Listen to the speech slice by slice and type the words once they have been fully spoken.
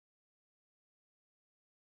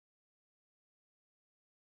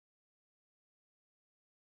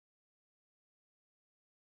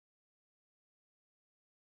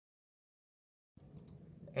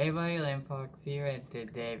Hey everybody, LandFox here, and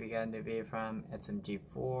today we got a new video from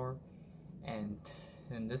SMG4, and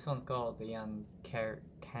this one's called the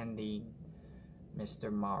Uncanny Mr.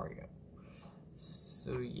 Mario.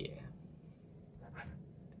 So yeah,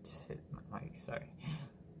 just hit my mic, sorry.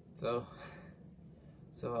 So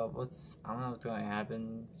I don't know what's going to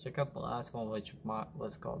happen. Check out the last one, which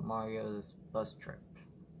was called Mario's Bus Trip.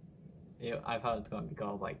 I thought it was going to be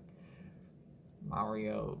called like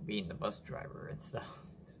Mario being the bus driver and stuff.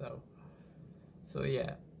 So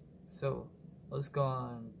yeah, so let's go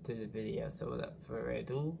on to the video. So without further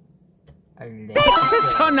ado, this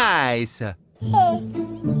is so nice.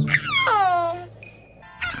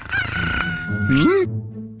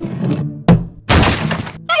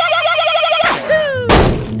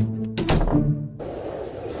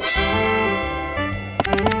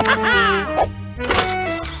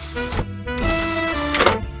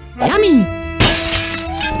 Yummy.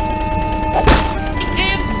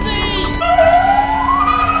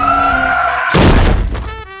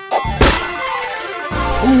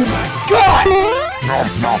 Oh my god!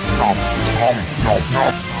 I'm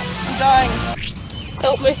dying.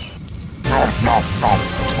 Help me.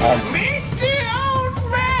 Meet the old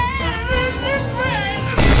man in the rain.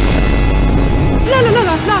 La la la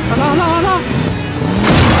la la la la la.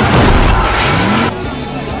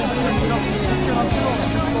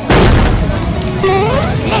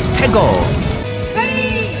 Let's go.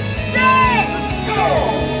 Ready, set, go!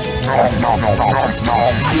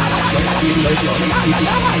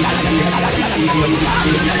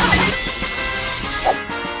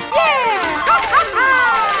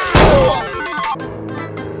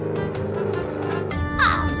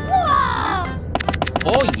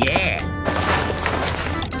 Oh yeah.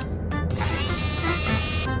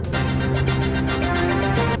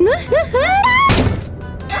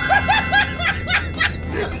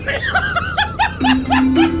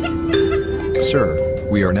 Sir,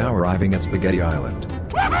 we are now arriving at Spaghetti Island.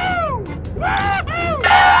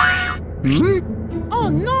 Hmm? Oh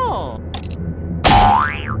no.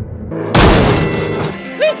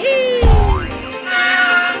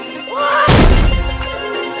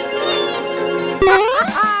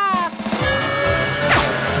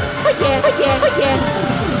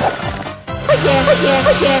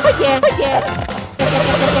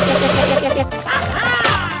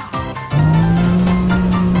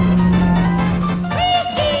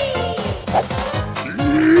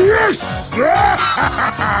 Yes!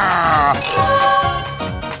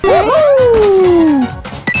 Woohoo!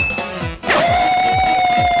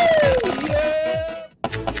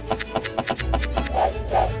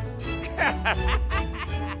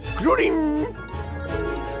 Grooting.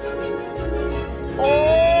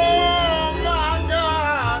 Oh my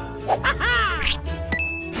god!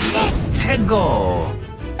 Let's go.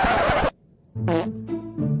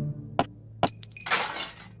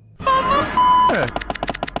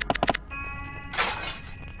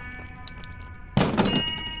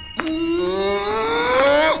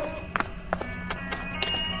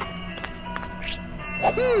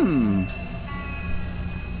 Hmm.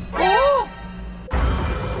 Oh.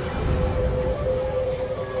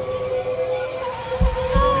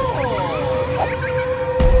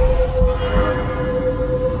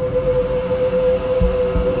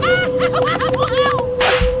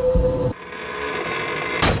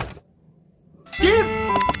 Give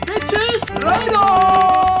bitches right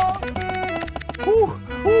on! Ooh,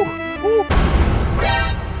 ooh, ooh.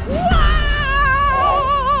 Wow!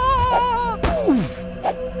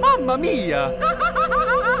 Mamma mia!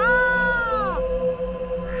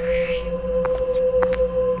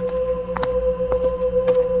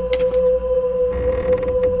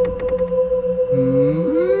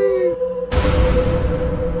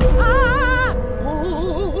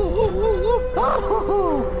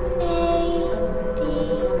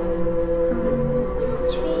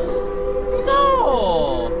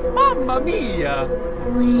 Mamma mia!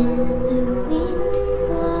 When the wind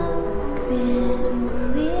blows, glitter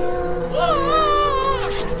wheels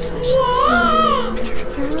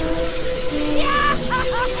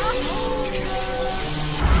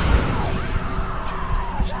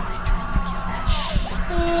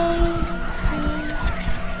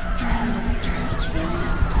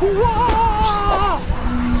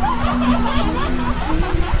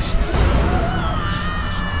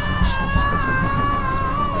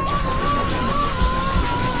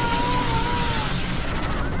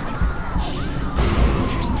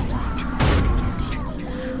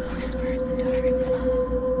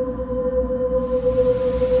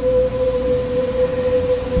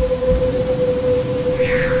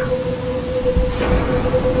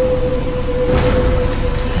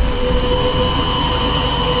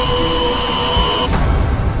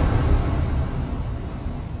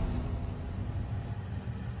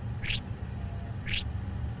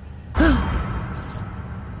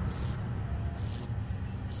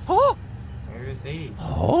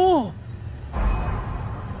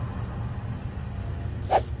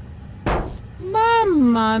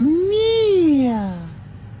Mamma mia!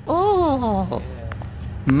 Oh!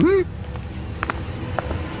 Hmm?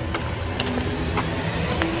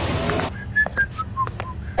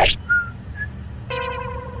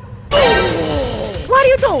 What are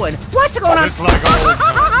you doing? What's going on? Just like old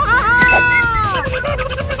times.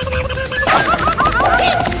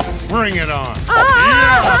 Bring it on.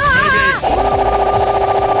 Yeah, baby.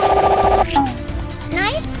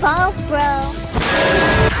 Nice balls, bro.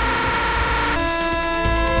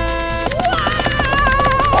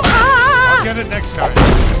 I'll get it next time.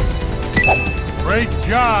 Great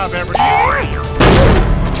job, everybody.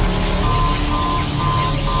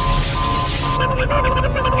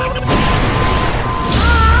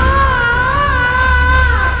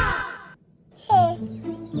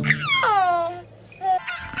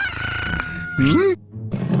 Hmm?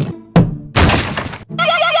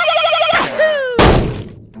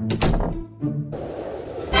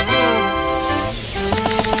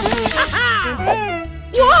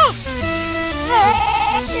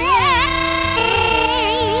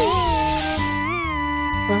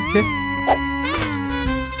 Okay.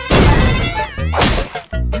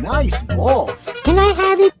 Nice balls. Can I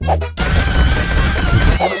have it?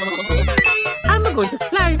 I'm going to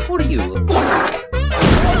fly for you.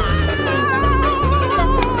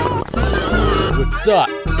 What's up?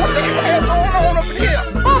 What the hell going on up in here?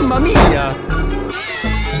 Mamma mia!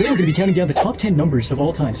 Today we're going to be counting down the top 10 numbers of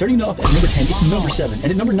all time. Starting off at number 10, it's number 7.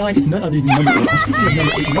 And at number 9, it's none other than number 8. Speaking of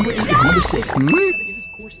number 8 is number 6. Hmm? It is,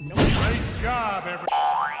 of course, number Great job, everybody.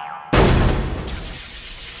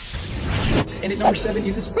 And at number 7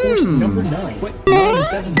 is, of course, number 9. But 9 and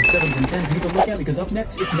 7, 7 and 10 need to look at because up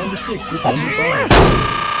next, it's number 6 with number 5.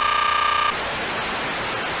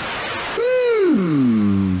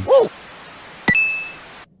 Oh!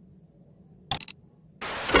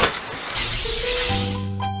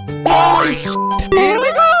 Here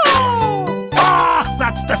we go! Ah,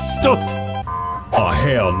 that's the stuff. Oh,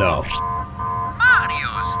 hell no. Steve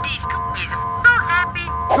is so happy!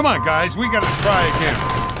 Come on, guys, we gotta try again.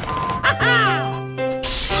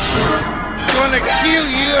 Gonna kill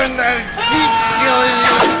you and I'll keep killing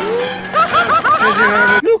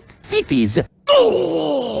you. Look, it is.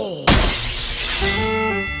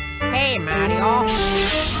 Hey, Mario.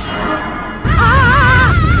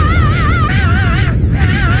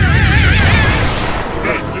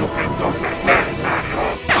 You can go to hell, Mario.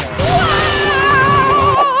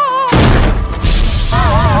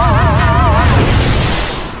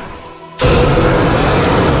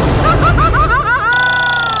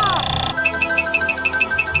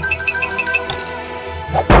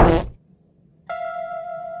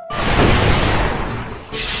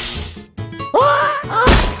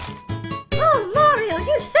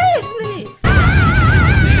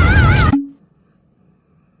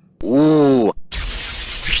 Ooh.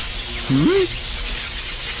 Hmm?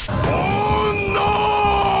 Oh no!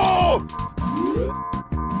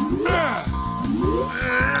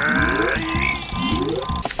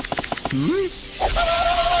 Hmm?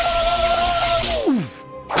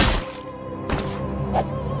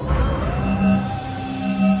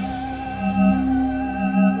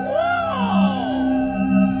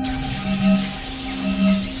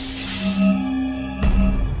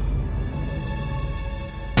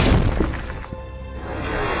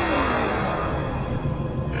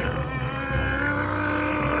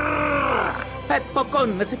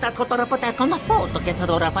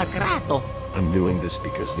 I'm doing this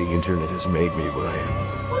because the internet has made me what I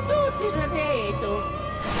am.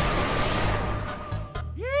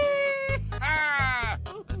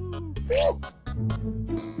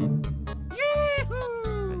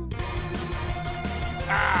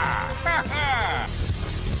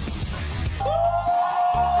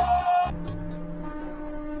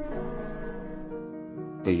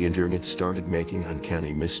 The internet started making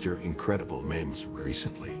Uncanny Mr. Incredible memes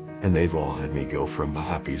recently, and they've all had me go from the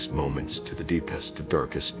happiest moments to the deepest to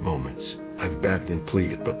darkest moments. I've begged and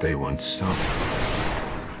pleaded, but they want some.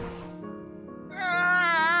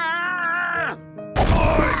 I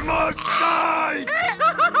must die!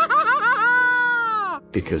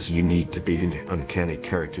 Because you need to be an uncanny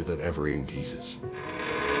character that everyone teases.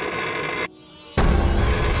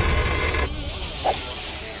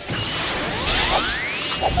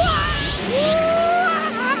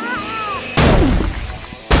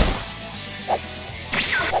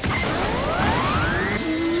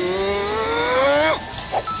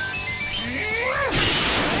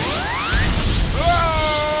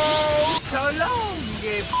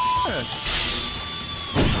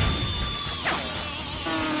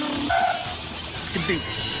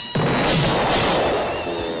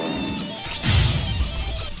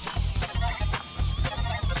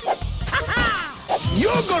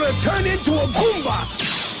 You're gonna turn into a boombox!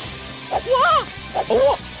 What?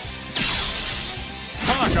 Oh.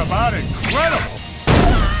 Talk about incredible! I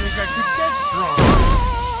think I could get strong.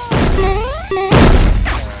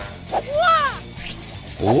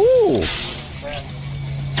 Ooh.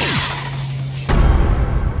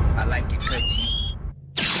 I like it, Cutchy.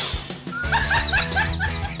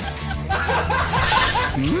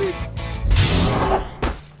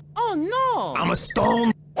 Oh no! I'm a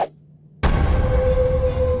stone.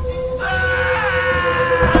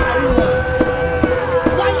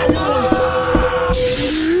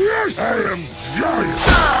 Yes, I am giant.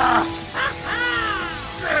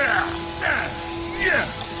 Yeah.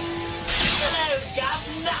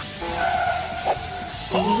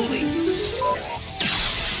 Holy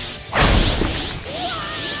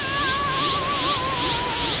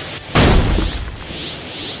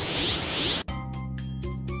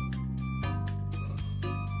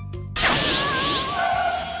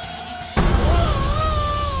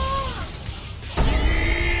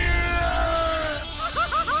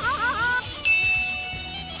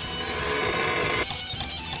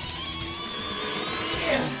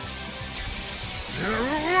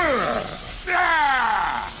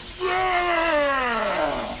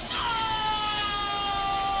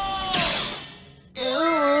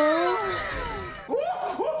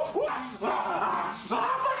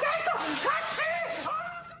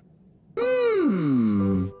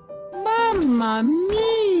Mamma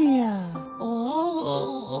mia!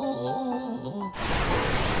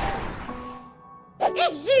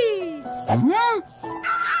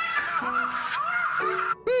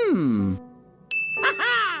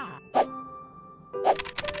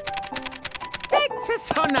 That's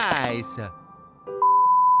so nice.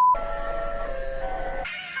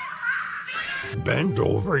 Bend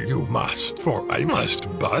over you must, for I must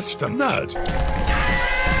bust a nut.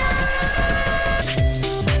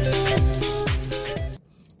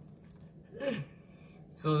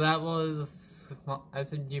 So that was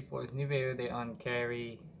SMG4's new video day on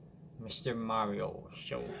Uncanny Mr. Mario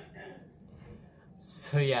show.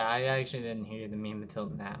 So yeah, I actually didn't hear the meme until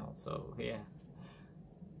now, so yeah.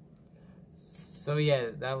 So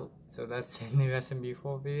yeah, that's the new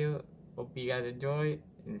SMG4 video. Hope you guys enjoy,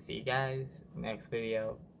 and see you guys next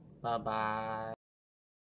video. Bye bye.